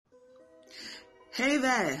Hey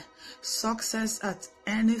there! Success at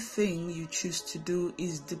anything you choose to do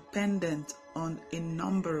is dependent on a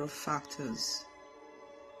number of factors.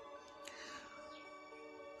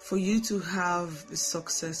 For you to have the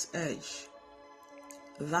success edge,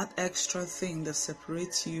 that extra thing that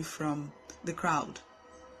separates you from the crowd,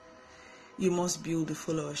 you must build a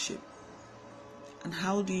followership. And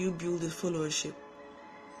how do you build a followership?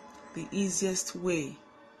 The easiest way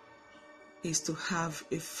is to have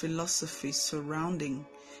a philosophy surrounding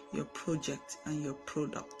your project and your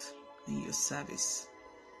product and your service.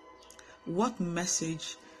 What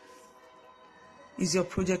message is your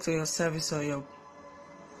project or your service or your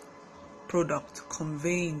product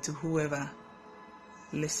conveying to whoever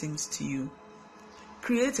listens to you?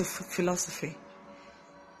 Create a philosophy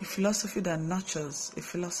that nurtures, a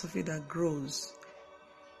philosophy that grows,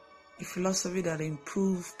 a philosophy that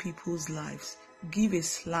improves people's lives. Give a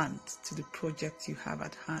slant to the project you have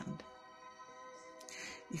at hand.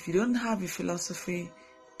 If you don't have a philosophy,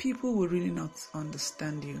 people will really not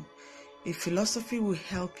understand you. A philosophy will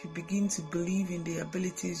help you begin to believe in the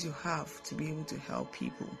abilities you have to be able to help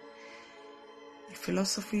people. A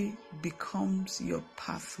philosophy becomes your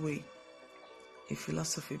pathway. A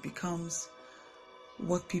philosophy becomes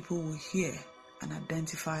what people will hear and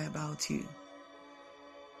identify about you.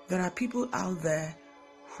 There are people out there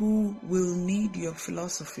who will need your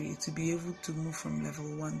philosophy to be able to move from level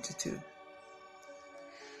 1 to 2.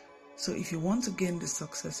 So if you want to gain the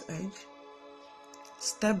success edge,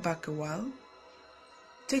 step back a while,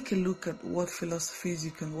 take a look at what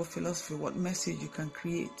message you can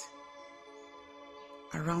create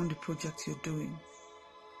around the project you're doing.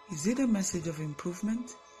 Is it a message of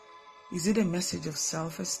improvement? Is it a message of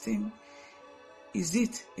self-esteem? Is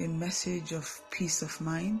it a message of peace of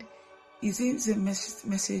mind? Is it a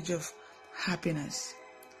message of happiness?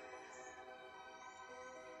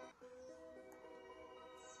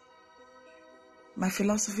 My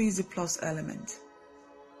philosophy is a plus element.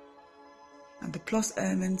 And the plus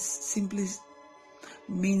element simply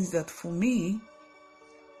means that for me,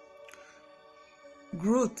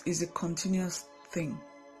 growth is a continuous thing.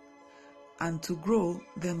 And to grow,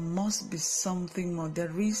 there must be something more.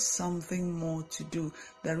 There is something more to do.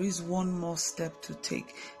 There is one more step to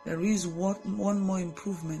take. There is one more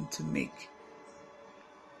improvement to make.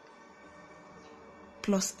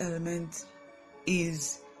 Plus element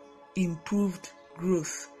is improved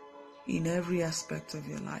growth in every aspect of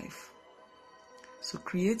your life. So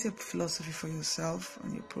create a philosophy for yourself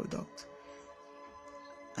and your product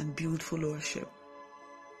and build followership.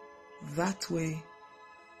 That way,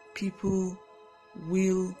 people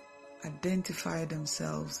will identify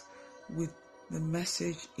themselves with the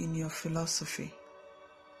message in your philosophy.